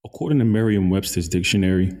According to Merriam-Webster's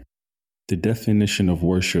dictionary, the definition of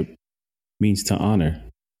worship means to honor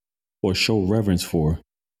or show reverence for,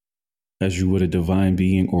 as you would a divine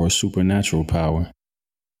being or a supernatural power,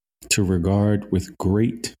 to regard with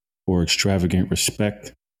great or extravagant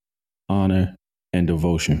respect, honor, and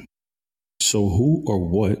devotion. So who or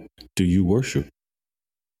what do you worship?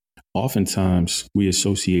 Oftentimes, we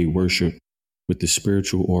associate worship with the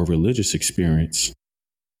spiritual or religious experience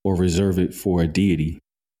or reserve it for a deity.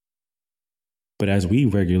 But as we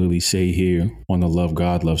regularly say here on the Love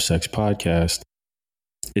God, Love Sex podcast,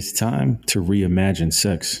 it's time to reimagine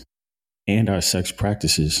sex and our sex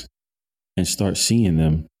practices and start seeing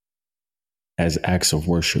them as acts of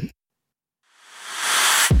worship.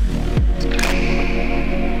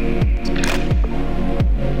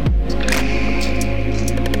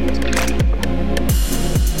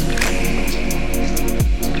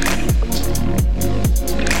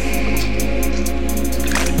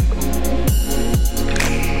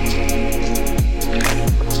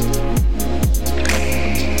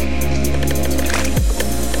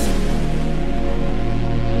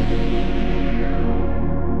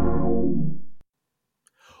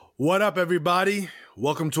 What up, everybody?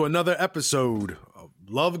 Welcome to another episode of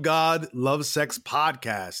Love God, Love Sex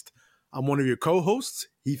podcast. I'm one of your co-hosts,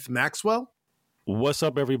 Heath Maxwell. What's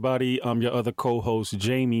up, everybody? I'm your other co-host,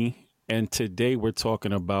 Jamie, and today we're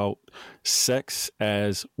talking about sex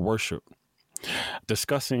as worship,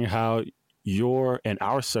 discussing how your and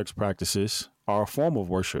our sex practices are a form of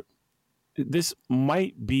worship. This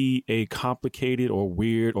might be a complicated or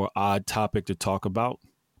weird or odd topic to talk about,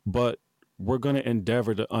 but we're going to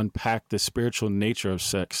endeavor to unpack the spiritual nature of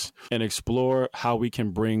sex and explore how we can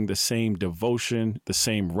bring the same devotion, the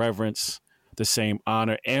same reverence, the same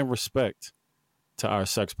honor and respect to our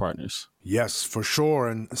sex partners. Yes, for sure.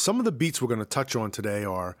 And some of the beats we're going to touch on today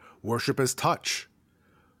are worship as touch,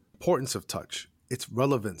 importance of touch, its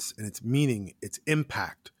relevance and its meaning, its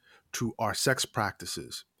impact to our sex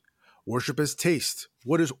practices. Worship as taste.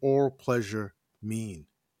 What does oral pleasure mean?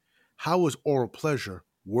 How is oral pleasure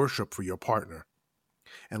worship for your partner?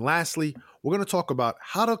 And lastly, we're going to talk about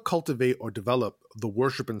how to cultivate or develop the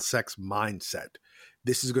worship and sex mindset.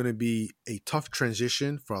 This is going to be a tough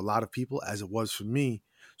transition for a lot of people, as it was for me.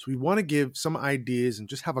 So we want to give some ideas and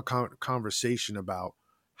just have a conversation about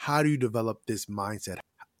how do you develop this mindset?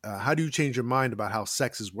 How do you change your mind about how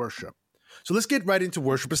sex is worship? So let's get right into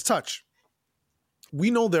worship as touch.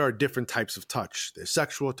 We know there are different types of touch. There's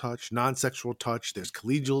sexual touch, non-sexual touch, there's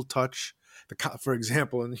collegial touch. For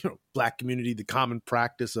example, in the Black community, the common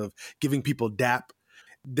practice of giving people DAP.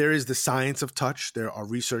 There is the science of touch. There are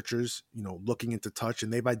researchers, looking into touch,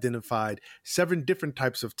 and they've identified 7 different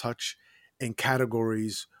types of touch and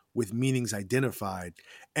categories with meanings identified.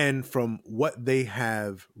 And from what they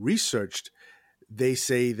have researched, they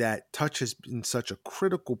say that touch has been such a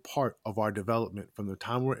critical part of our development from the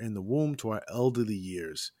time we're in the womb to our elderly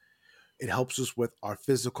years. It helps us with our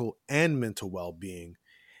physical and mental well-being.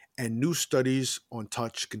 And new studies on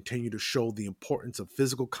touch continue to show the importance of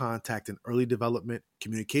physical contact in early development,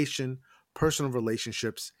 communication, personal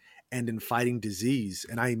relationships, and in fighting disease.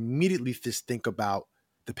 And I immediately just think about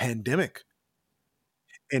the pandemic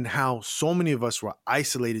and how so many of us were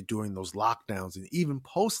isolated during those lockdowns and even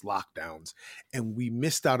post-lockdowns, and we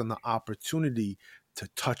missed out on the opportunity to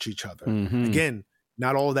touch each other. Mm-hmm. Again,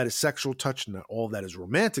 not all of that is sexual touch, not all of that is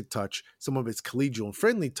romantic touch. Some of it's collegial and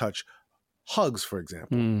friendly touch. Hugs, for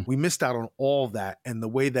example. We missed out on all that, and the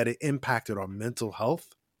way that it impacted our mental health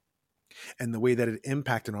and the way that it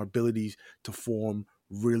impacted our ability to form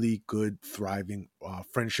really good, thriving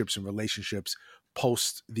friendships and relationships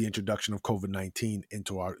post the introduction of COVID-19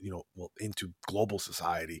 into our, into global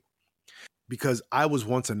society. Because I was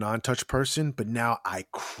once a non-touch person, but now I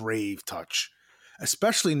crave touch,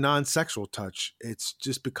 especially non-sexual touch. It's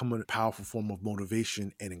just become a powerful form of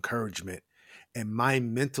motivation and encouragement. And my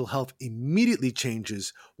mental health immediately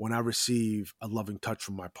changes when I receive a loving touch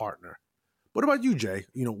from my partner. What about you, Jay?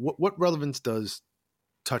 What relevance does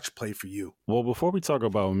touch play for you? Well, before we talk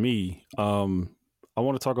about me, I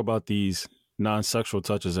want to talk about these non-sexual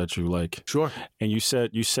touches that you like. Sure. And you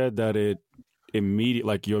said that it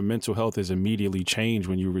like your mental health is immediately changed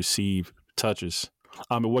when you receive touches.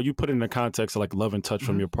 Well, you put it in the context of like love and touch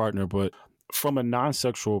from your partner, but from a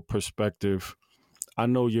non-sexual perspective, I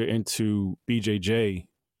know you're into BJJ.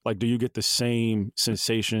 Like, do you get the same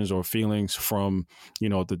sensations or feelings from,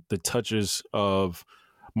 the touches of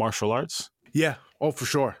martial arts? Yeah. Oh, for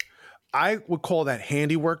sure. I would call that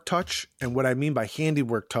handiwork touch. And what I mean by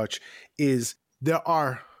handiwork touch is there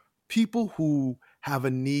are people who have a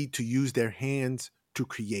need to use their hands to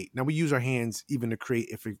create. Now, we use our hands even to create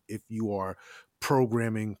if you are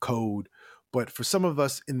programming code. But for some of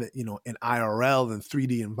us in the, in IRL and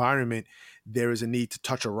 3D environment, there is a need to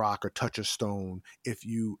touch a rock or touch a stone. If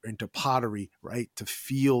you are into pottery, right, to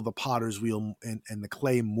feel the potter's wheel and the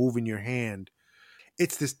clay move in your hand.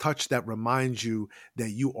 It's this touch that reminds you that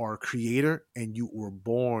you are a creator and you were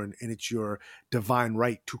born, and it's your divine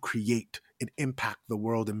right to create and impact the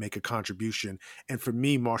world and make a contribution. And for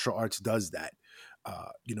me, martial arts does that.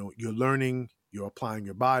 You're learning, you're applying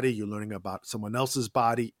your body, you're learning about someone else's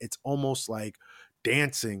body. It's almost like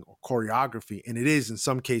dancing or choreography. And it is in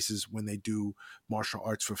some cases when they do martial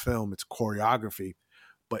arts for film, it's choreography.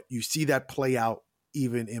 But you see that play out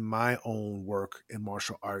even in my own work in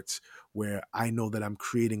martial arts, where I know that I'm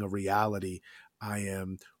creating a reality. I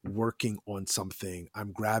am working on something.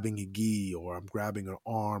 I'm grabbing a gi, or I'm grabbing an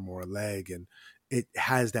arm or a leg, and it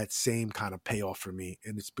has that same kind of payoff for me.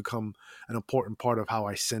 And it's become an important part of how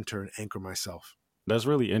I center and anchor myself. That's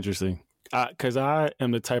really interesting, because I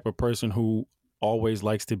am the type of person who always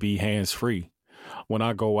likes to be hands-free. When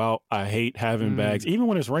I go out, I hate having bags, even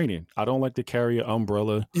when it's raining. I don't like to carry an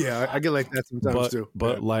umbrella. Yeah, I get like that sometimes too.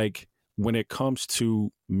 But like when it comes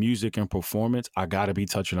to music and performance, I got to be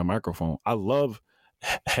touching a microphone. I love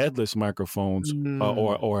headless microphones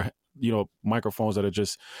or microphones that are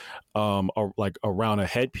just like around a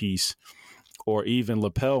headpiece, or even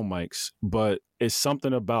lapel mics. But it's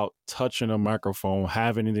something about touching a microphone,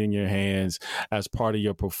 having it in your hands as part of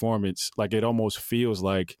your performance. Like it almost feels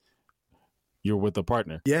like you're with a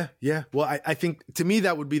partner. Yeah. Well, I think to me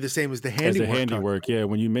that would be the same as the handiwork. Yeah,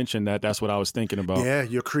 when you mentioned that, that's what I was thinking about. Yeah,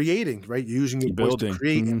 you're creating, right? You're using your voice to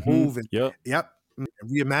create and move and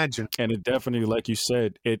reimagine. And it definitely, like you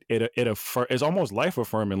said, it's almost life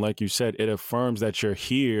affirming. Like you said, it affirms that you're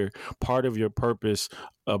here. Part of your purpose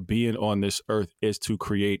of being on this earth is to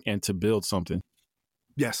create and to build something.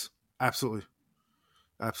 Yes, absolutely.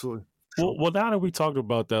 Well, now that we talked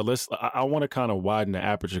about that, I want to kind of widen the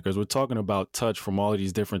aperture, because we're talking about touch from all of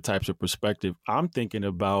these different types of perspective. I'm thinking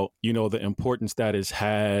about, the importance that it's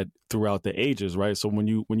had throughout the ages, right? So when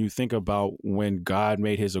you think about when God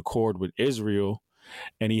made his accord with Israel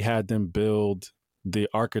and he had them build the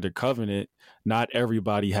Ark of the Covenant, not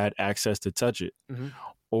everybody had access to touch it. Mm-hmm.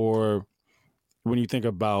 Or when you think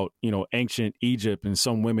about, ancient Egypt, and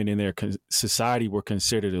some women in their society were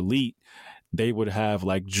considered elite, they would have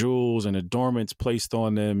like jewels and adornments placed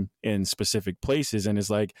on them in specific places. And it's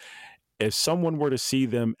like, if someone were to see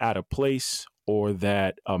them at a place, or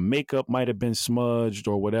that makeup might have been smudged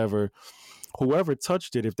or whatever, whoever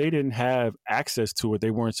touched it, if they didn't have access to it,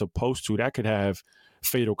 they weren't supposed to, that could have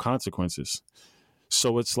fatal consequences.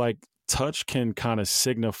 So it's like touch can kind of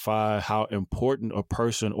signify how important a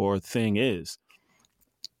person or a thing is.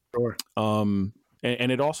 Sure.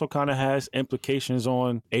 And it also kind of has implications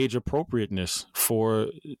on age appropriateness for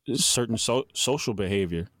certain social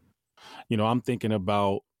behavior. I'm thinking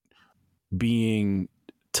about being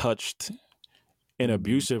touched in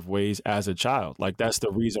abusive ways as a child. Like that's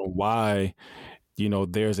the reason why,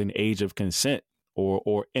 there's an age of consent,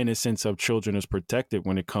 or innocence of children is protected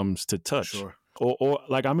when it comes to touch. Sure. Or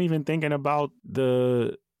like I'm even thinking about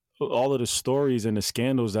all of the stories and the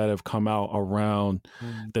scandals that have come out around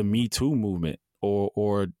the Me Too movement.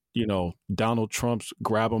 Or Donald Trump's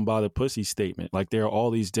grab him by the pussy statement. Like there are all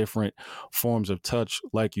these different forms of touch,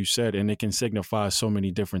 like you said, and it can signify so many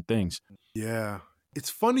different things. Yeah. It's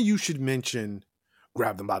funny you should mention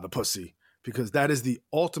grab them by the pussy, because that is the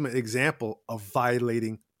ultimate example of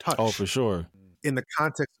violating touch. Oh, for sure. In the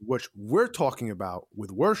context of what we're talking about with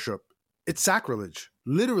worship, it's sacrilege,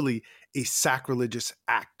 literally a sacrilegious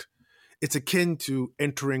act. It's akin to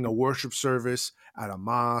entering a worship service at a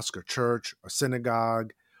mosque or church or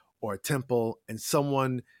synagogue or a temple, and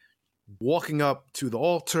someone walking up to the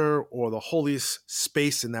altar or the holiest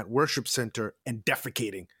space in that worship center and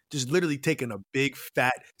defecating, just literally taking a big,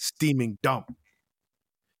 fat, steaming dump.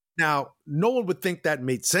 Now, no one would think that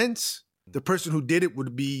made sense. The person who did it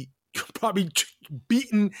would be probably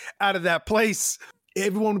beaten out of that place.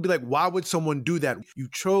 Everyone would be like, why would someone do that? You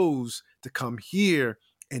chose to come here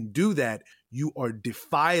and do that. You are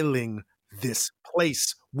defiling this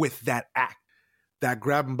place with that act. That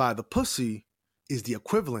grabbing by the pussy is the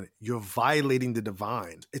equivalent. You're violating the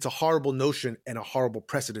divine. It's a horrible notion and a horrible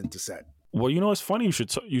precedent to set. Well, it's funny you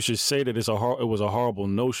should say that it was a horrible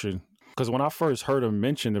notion, because when I first heard him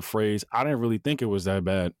mention the phrase, I didn't really think it was that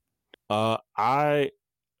bad. I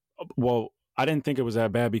didn't think it was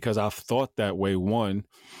that bad because I've thought that way, one,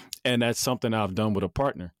 and that's something I've done with a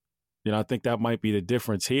partner. I think that might be the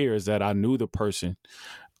difference here, is that I knew the person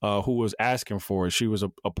who was asking for it. She was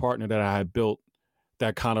a partner that I had built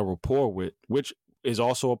that kind of rapport with, which is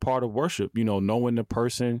also a part of worship. You know, knowing the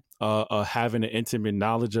person, having an intimate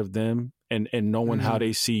knowledge of them, and knowing how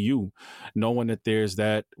they see you, knowing that there's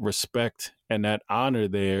that respect and that honor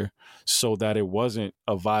there, so that it wasn't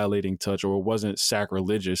a violating touch or it wasn't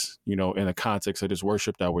sacrilegious, you know, in the context of this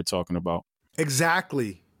worship that we're talking about.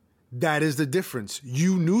 Exactly. That is the difference.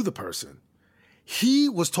 You knew the person. He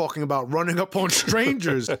was talking about running up on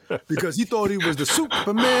strangers because he thought he was the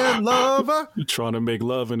Superman lover. Trying to make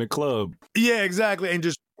love in the club. Yeah, exactly. And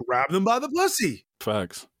just grab them by the pussy.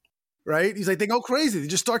 Facts. Right? He's like, they go crazy. They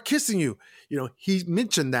just start kissing you. You know, he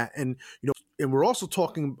mentioned that. And, you know, and we're also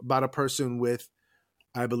talking about a person with,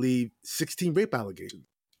 I believe, 16 rape allegations.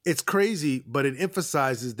 It's crazy, but it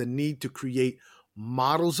emphasizes the need to create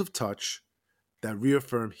models of touch that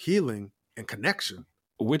reaffirm healing and connection.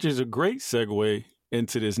 Which is a great segue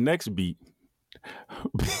into this next beat.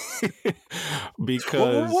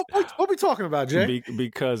 Because what are we talking about, Jay?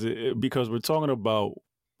 Because we're talking about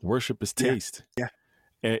worship as taste. Yeah.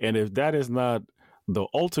 And if that is not the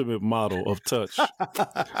ultimate model of touch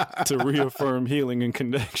to reaffirm healing and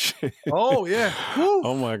connection. Oh yeah. Woo.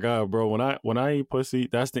 Oh my God, bro. When I eat pussy,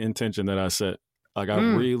 that's the intention that I set. Like I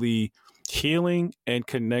really, healing and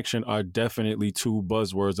connection are definitely two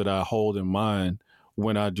buzzwords that I hold in mind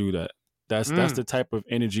when I do that. That's the type of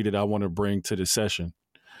energy that I want to bring to the session.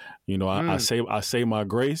 You know, I say my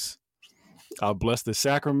grace, I bless the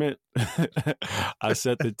sacrament, I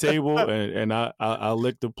set the table, and I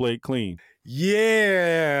lick the plate clean.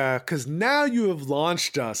 Yeah, because now you have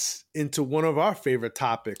launched us into one of our favorite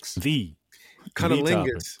topics. The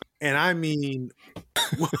cunnilingus. And I mean,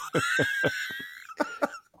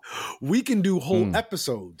 we can do whole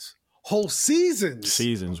episodes, whole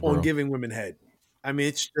seasons bro, on giving women head. I mean,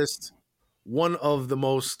 it's just one of the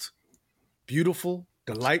most beautiful,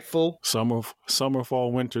 delightful. Summer,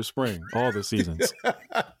 fall, winter, spring, all the seasons.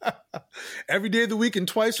 Every day of the week and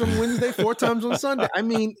twice on Wednesday, 4 times on Sunday. I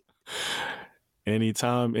mean,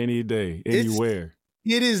 anytime, any day, anywhere.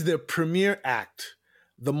 It is the premier act,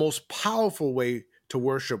 the most powerful way to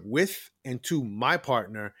worship with and to my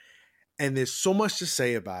partner. And there's so much to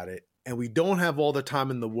say about it. And we don't have all the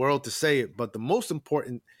time in the world to say it. But the most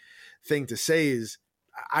important thing to say is,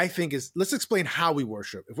 I think, is let's explain how we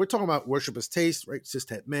worship. If we're talking about worship as taste, right?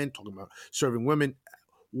 Cishet men talking about serving women.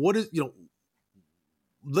 What is, you know,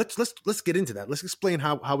 let's get into that. Let's explain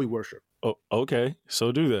how we worship. Oh, okay.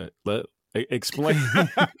 So do that. Explain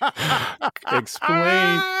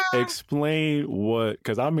what,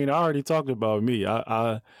 because I mean, I already talked about me.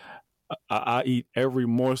 I eat every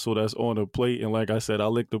morsel that's on the plate, and like I said, I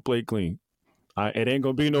lick the plate clean. It ain't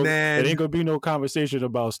gonna be no conversation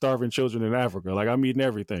about starving children in Africa. Like, I'm eating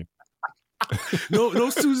everything. no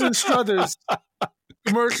Susan Struthers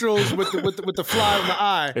commercials with the fly in the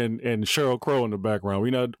eye and Sheryl Crow in the background.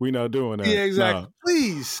 We not doing that. Yeah, exactly. Nah.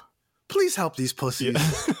 Please help these pussies.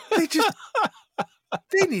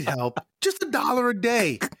 They need help. Just $1 a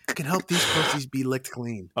day can help these pussies be licked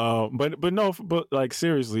clean. But like,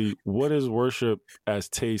 seriously, what does worship as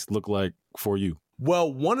taste look like for you?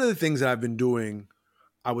 Well, one of the things that I've been doing,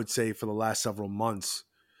 I would say, for the last several months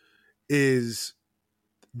is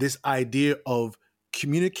this idea of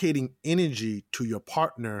communicating energy to your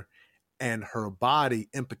partner and her body,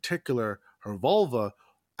 in particular, her vulva,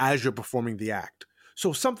 as you're performing the act.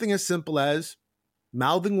 So something as simple as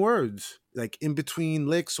mouthing words, like in between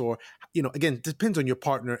licks, or, you know, again, it depends on your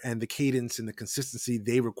partner and the cadence and the consistency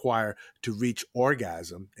they require to reach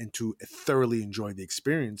orgasm and to thoroughly enjoy the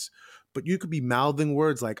experience. But you could be mouthing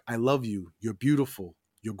words like, I love you, you're beautiful,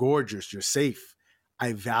 you're gorgeous, you're safe,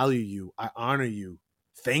 I value you, I honor you,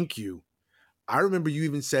 thank you. I remember you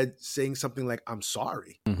even saying something like, I'm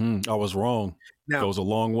sorry. I was wrong. Now, goes a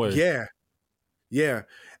long way. Yeah.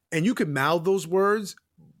 And you can mouth those words,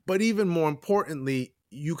 but even more importantly,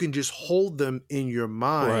 you can just hold them in your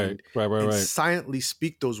mind and silently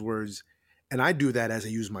speak those words. And I do that as I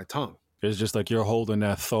use my tongue. It's just like you're holding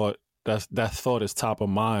that thought. That thought is top of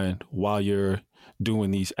mind while you're doing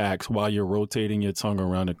these acts, while you're rotating your tongue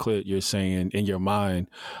around the clit. You're saying in your mind,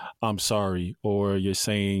 I'm sorry, or you're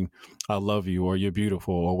saying, I love you, or you're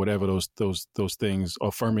beautiful, or whatever those things,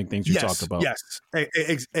 affirming things you talked about. Yes,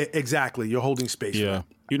 exactly. You're holding space. Yeah.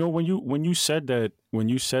 You know, when you said that,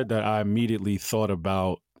 I immediately thought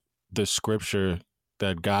about the scripture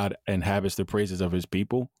that God inhabits the praises of his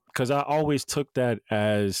people. Because I always took that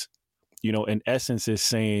as, you know, in essence, is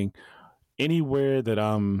saying anywhere that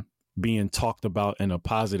I'm being talked about in a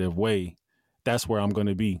positive way, that's where I'm going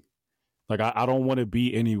to be. Like, I don't want to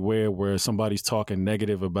be anywhere where somebody's talking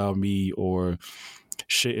negative about me or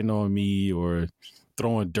shitting on me or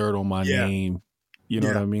throwing dirt on my name. You know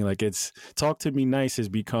what I mean? Like, it's talk to me nice has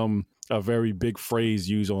become a very big phrase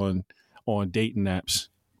used on dating apps.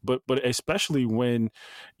 But especially when,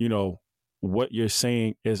 you know, what you're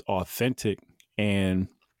saying is authentic and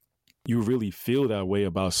you really feel that way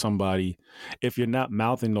about somebody, if you're not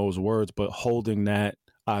mouthing those words but holding that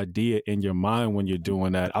idea in your mind when you're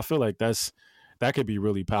doing that, I feel like that could be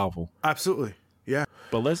really powerful. Absolutely. Yeah.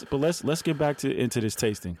 But let's get back into this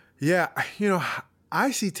tasting. Yeah.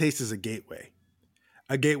 I see taste as a gateway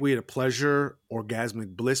to pleasure,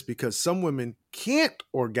 orgasmic bliss, because some women can't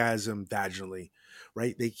orgasm vaginally,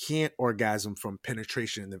 right? They can't orgasm from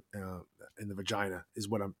penetration in the vagina, is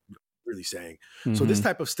what I'm really saying. Mm-hmm. So this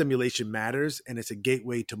type of stimulation matters, and it's a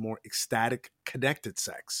gateway to more ecstatic, connected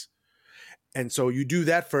sex. And so you do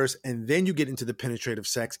that first, and then you get into the penetrative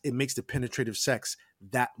sex. It makes the penetrative sex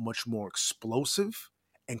that much more explosive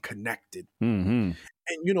and connected. Mm-hmm.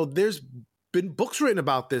 And, there's been books written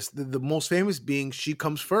about this, the most famous being She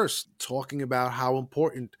Comes First, talking about how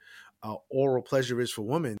important oral pleasure is for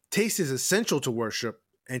women. Taste is essential to worship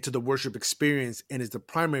and to the worship experience, and is the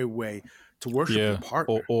primary way to worship your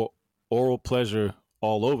partner. Or oral pleasure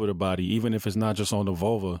all over the body, even if it's not just on the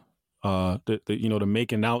vulva. The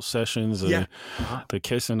making out sessions, the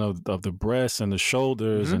kissing of the breasts and the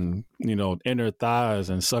shoulders, and inner thighs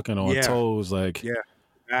and sucking on toes, like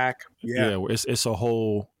back, it's a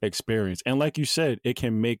whole experience. And like you said, it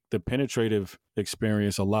can make the penetrative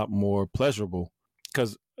experience a lot more pleasurable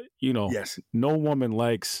because no woman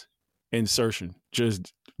likes insertion,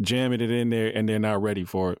 just jamming it in there and they're not ready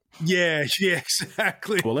for it. Yeah,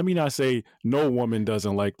 exactly. Well, let me not say no woman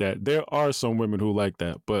doesn't like that. There are some women who like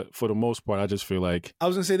that, but for the most part, I just feel like... I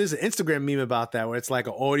was going to say, there's an Instagram meme about that where it's like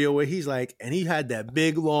an audio where he's like, and he had that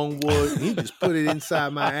big long wood and he just put it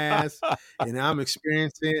inside my ass and I'm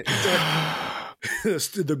experiencing it.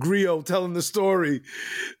 The griot telling the story.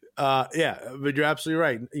 But you're absolutely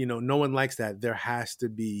right. No one likes that. There has to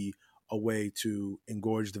be a way to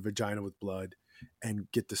engorge the vagina with blood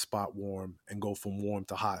and get the spot warm and go from warm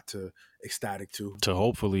to hot to ecstatic to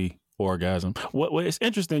hopefully orgasm. Well, it's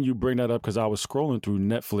interesting you bring that up because I was scrolling through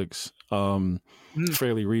Netflix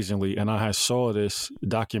fairly recently and I saw this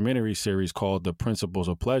documentary series called The Principles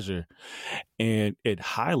of Pleasure, and it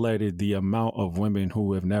highlighted the amount of women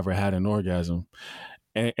who have never had an orgasm.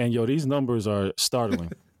 And these numbers are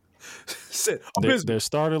startling. They're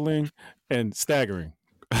startling and staggering.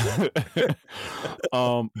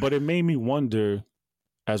 But it made me wonder,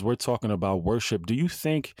 as we're talking about worship, do you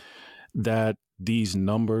think that these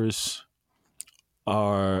numbers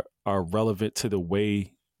are relevant to the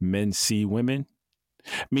way men see women?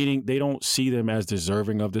 Meaning they don't see them as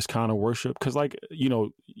deserving of this kind of worship? Because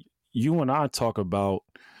you and I talk about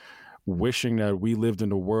wishing that we lived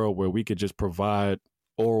in a world where we could just provide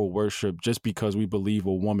oral worship just because we believe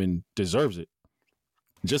a woman deserves it.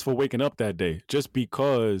 Just for waking up that day, just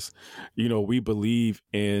because, we believe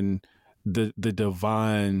in the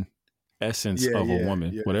divine essence of a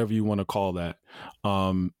woman, whatever you want to call that.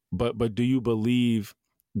 But do you believe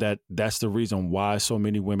that that's the reason why so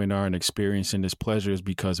many women aren't experiencing this pleasure, is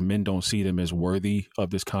because men don't see them as worthy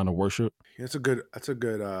of this kind of worship? That's a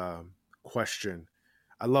good question.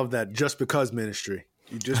 I love that. Just because ministry.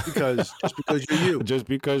 Just because you're you. Just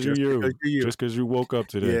because you're you. Just because you woke up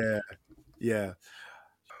today. Yeah.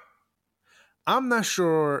 I'm not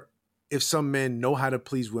sure if some men know how to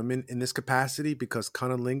please women in this capacity, because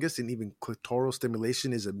cunnilingus and even clitoral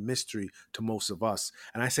stimulation is a mystery to most of us.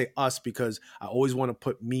 And I say us because I always want to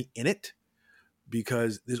put me in it,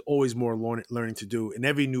 because there's always more learning to do. And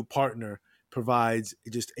every new partner provides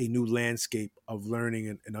just a new landscape of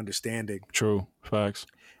learning and understanding. True. Facts.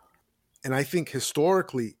 And I think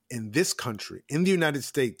historically in this country, in the United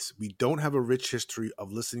States, we don't have a rich history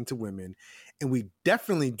of listening to women. And we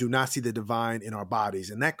definitely do not see the divine in our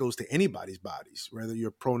bodies. And that goes to anybody's bodies, whether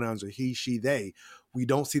your pronouns are he, she, they. We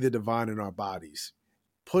don't see the divine in our bodies.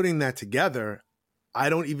 Putting that together,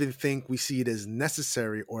 I don't even think we see it as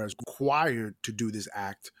necessary or as required to do this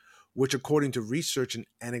act, which according to research and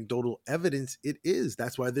anecdotal evidence, it is.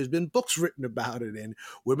 That's why there's been books written about it. And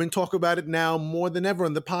women talk about it now more than ever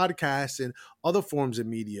on the podcasts and other forms of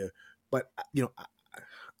media. But,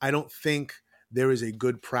 I don't think there is a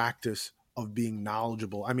good practice of being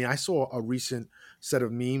knowledgeable. I mean, I saw a recent set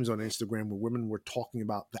of memes on Instagram where women were talking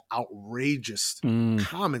about the outrageous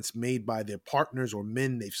comments made by their partners or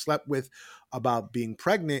men they've slept with about being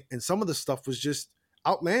pregnant. And some of the stuff was just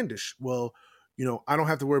outlandish. Well, I don't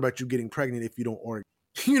have to worry about you getting pregnant if you don't orgasm.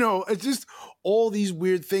 It's just all these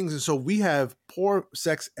weird things. And so we have poor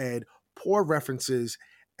sex ed, poor references,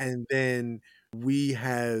 and then we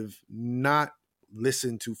have not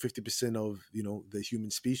listened to 50% of, the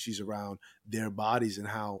human species around their bodies and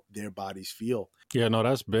how their bodies feel. Yeah, no,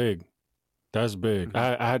 that's big. That's big.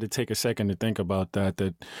 Mm-hmm. I had to take a second to think about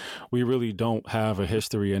that we really don't have a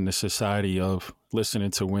history in the society of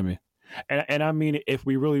listening to women. And I mean, if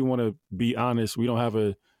we really want to be honest, we don't have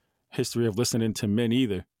a history of listening to men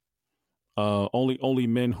either. Only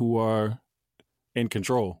men who are in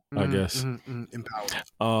control, I guess.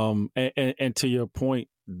 Empowered. And to your point,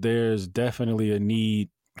 there's definitely a need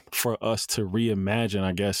for us to reimagine,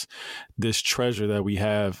 I guess, this treasure that we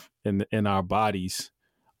have in our bodies,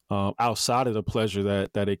 outside of the pleasure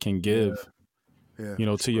that it can give. Yeah, You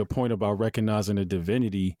know, to your point about recognizing the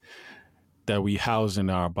divinity that we house in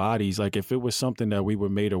our bodies, like if it was something that we were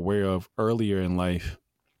made aware of earlier in life,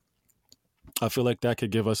 I feel like that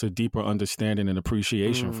could give us a deeper understanding and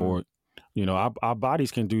appreciation for it. You know, our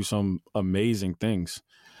bodies can do some amazing things,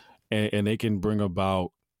 and they can bring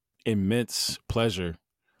about immense pleasure,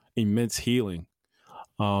 immense healing.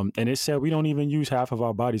 And it said we don't even use half of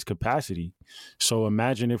our body's capacity. So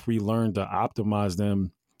imagine if we learned to optimize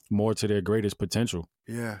them more to their greatest potential.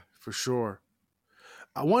 Yeah, for sure.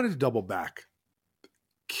 I wanted to double back.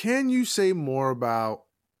 Can you say more about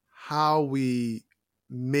how we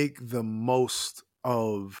make the most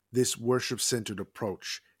of this worship-centered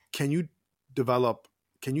approach? Can you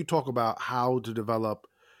talk about how to develop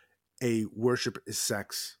a worship is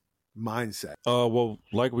sex mindset? Well,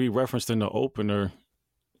 like we referenced in the opener,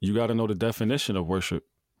 you got to know the definition of worship,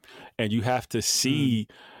 and you have to see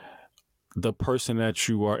the person that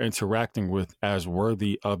you are interacting with as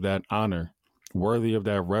worthy of that honor, worthy of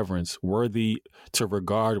that reverence, worthy to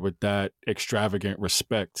regard with that extravagant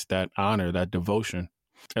respect, that honor, that devotion.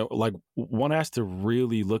 Like one has to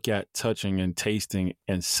really look at touching and tasting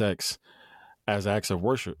and sex as acts of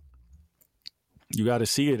worship. You got to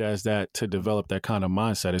see it as that to develop that kind of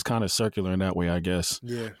mindset. It's kind of circular in that way, I guess.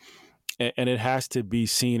 Yeah. And it has to be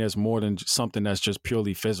seen as more than something that's just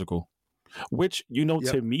purely physical, which, you know,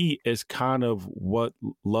 to me is kind of what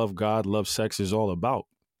love God, love sex is all about.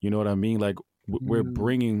 You know what I mean? Like we're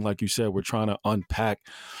bringing, like you said, we're trying to unpack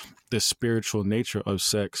the spiritual nature of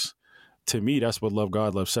sex. To me, that's what love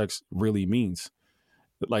God, love sex really means.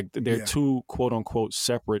 Like they're two quote unquote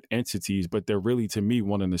separate entities, but they're really, to me,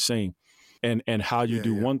 one and the same. And how you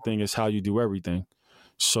do one thing is how you do everything.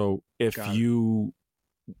 So if you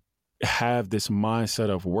have this mindset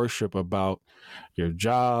of worship about your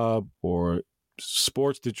job or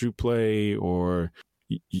sports that you play or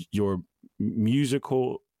your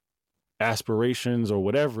musical aspirations or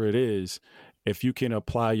whatever it is, if you can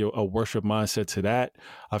apply a worship mindset to that,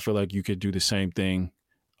 I feel like you could do the same thing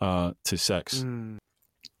to sex.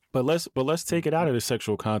 But let's take it out of the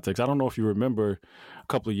sexual context. I don't know if you remember a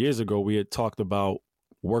couple of years ago we had talked about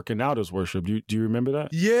working out as worship. Do you remember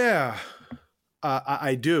that? Yeah,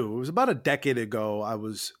 I do. It was about a decade ago. I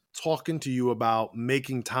was talking to you about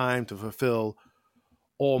making time to fulfill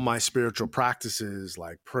all my spiritual practices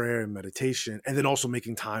like prayer and meditation, and then also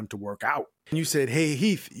making time to work out. And you said, hey,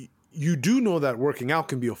 Heath, you do know that working out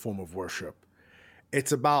can be a form of worship.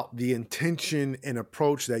 It's about the intention and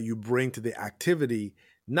approach that you bring to the activity,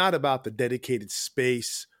 not about the dedicated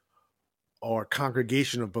space or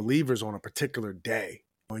congregation of believers on a particular day.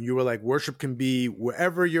 And you were like, worship can be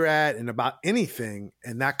wherever you're at and about anything.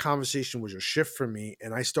 And that conversation was a shift for me.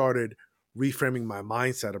 And I started reframing my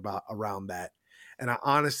mindset around that. And I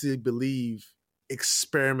honestly believe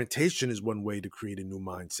experimentation is one way to create a new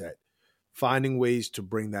mindset. Finding ways to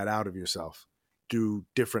bring that out of yourself through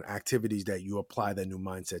different activities that you apply that new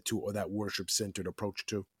mindset to or that worship-centered approach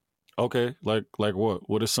to. Okay, like what?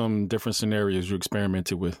 What are some different scenarios you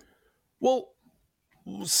experimented with? Well,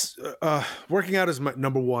 working out is my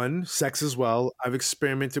number one. Sex as well. I've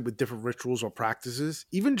experimented with different rituals or practices.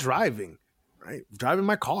 Even driving, right? Driving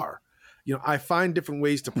my car. You know, I find different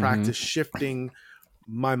ways to practice shifting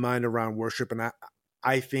my mind around worship, and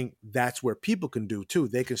I think that's where people can do too.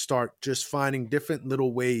 They can start just finding different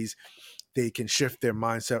little ways they can shift their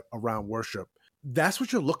mindset around worship. That's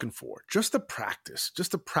what you're looking for. Just the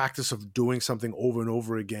practice of doing something over and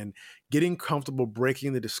over again, getting comfortable,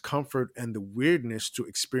 breaking the discomfort and the weirdness to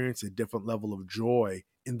experience a different level of joy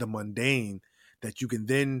in the mundane that you can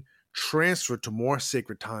then transfer to more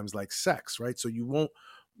sacred times like sex, right? So you won't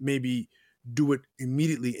maybe do it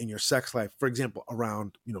immediately in your sex life, for example,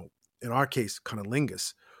 around, you know, in our case,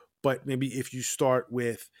 cunnilingus, but maybe if you start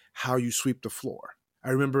with how you sweep the floor. I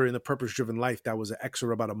remember in the Purpose Driven Life, that was an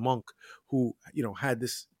excerpt about a monk who, you know, had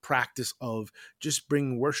this practice of just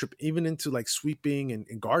bringing worship even into like sweeping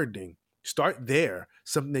and gardening. Start there,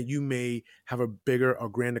 something that you may have a bigger or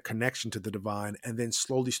grander connection to the divine, and then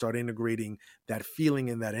slowly start integrating that feeling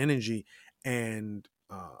and that energy and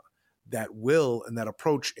that will and that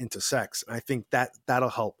approach into sex. And I think that that'll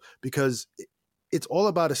help because it's all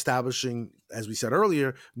about establishing as we said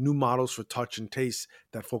earlier, new models for touch and taste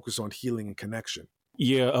that focus on healing and connection.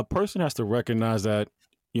 Yeah, a person has to recognize that,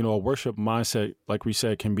 a worship mindset, like we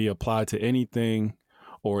said, can be applied to anything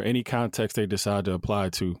or any context they decide to apply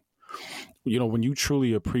to. When you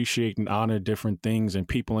truly appreciate and honor different things and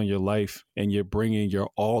people in your life, and you're bringing your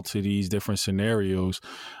all to these different scenarios,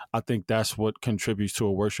 I think that's what contributes to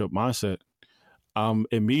a worship mindset. I'm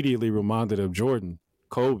immediately reminded of Jordan,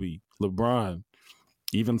 Kobe, LeBron,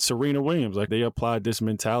 even Serena Williams. Like, they applied this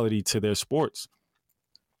mentality to their sports.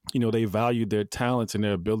 They valued their talents and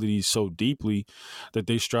their abilities so deeply that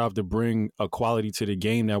they strive to bring a quality to the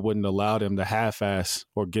game that wouldn't allow them to half-ass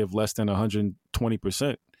or give less than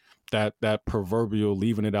 120%. That proverbial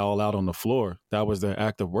leaving it all out on the floor, that was their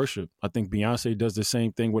act of worship. I think Beyonce does the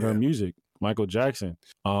same thing with her music. Michael Jackson,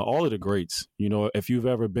 all of the greats. If you've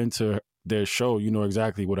ever been to their show, you know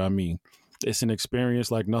exactly what I mean. It's an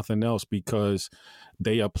experience like nothing else because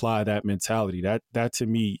they apply that mentality. That to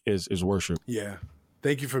me is worship. Yeah.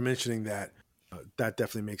 Thank you for mentioning that. That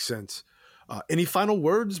definitely makes sense. Any final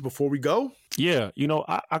words before we go? Yeah.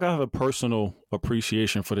 I have a personal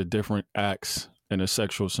appreciation for the different acts in a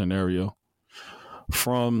sexual scenario,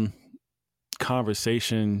 from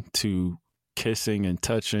conversation to kissing and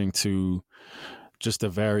touching to just the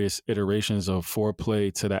various iterations of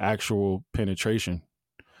foreplay to the actual penetration.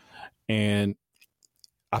 And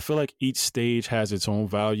I feel like each stage has its own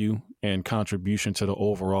value and contribution to the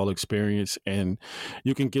overall experience. And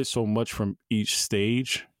you can get so much from each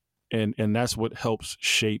stage. And that's what helps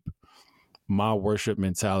shape my worship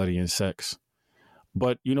mentality in sex.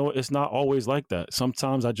 But, it's not always like that.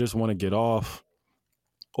 Sometimes I just want to get off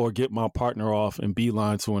or get my partner off and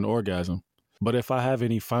beeline to an orgasm. But if I have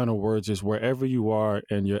any final words, is wherever you are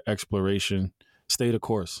in your exploration, stay the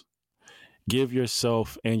course. Give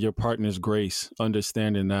yourself and your partner's grace,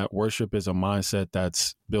 understanding that worship is a mindset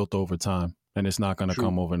that's built over time and it's not going to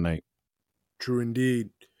come overnight. True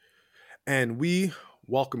indeed. And we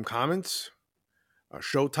welcome comments,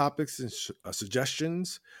 show topics, and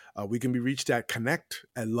suggestions. We can be reached at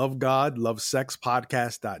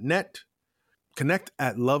connect@lovegodlovesexpodcast.net.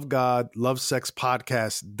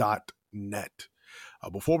 connect@lovegodlovesexpodcast.net.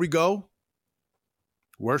 Before we go,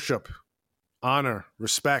 worship, honor,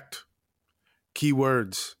 respect,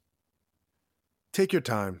 keywords. Take your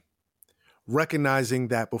time, recognizing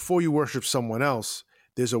that before you worship someone else,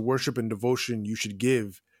 there's a worship and devotion you should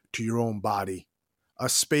give to your own body, a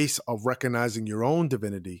space of recognizing your own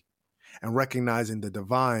divinity and recognizing the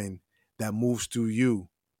divine that moves through you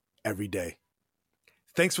every day.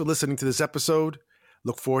 Thanks for listening to this episode.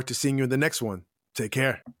 Look forward to seeing you in the next one. Take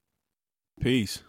care. Peace.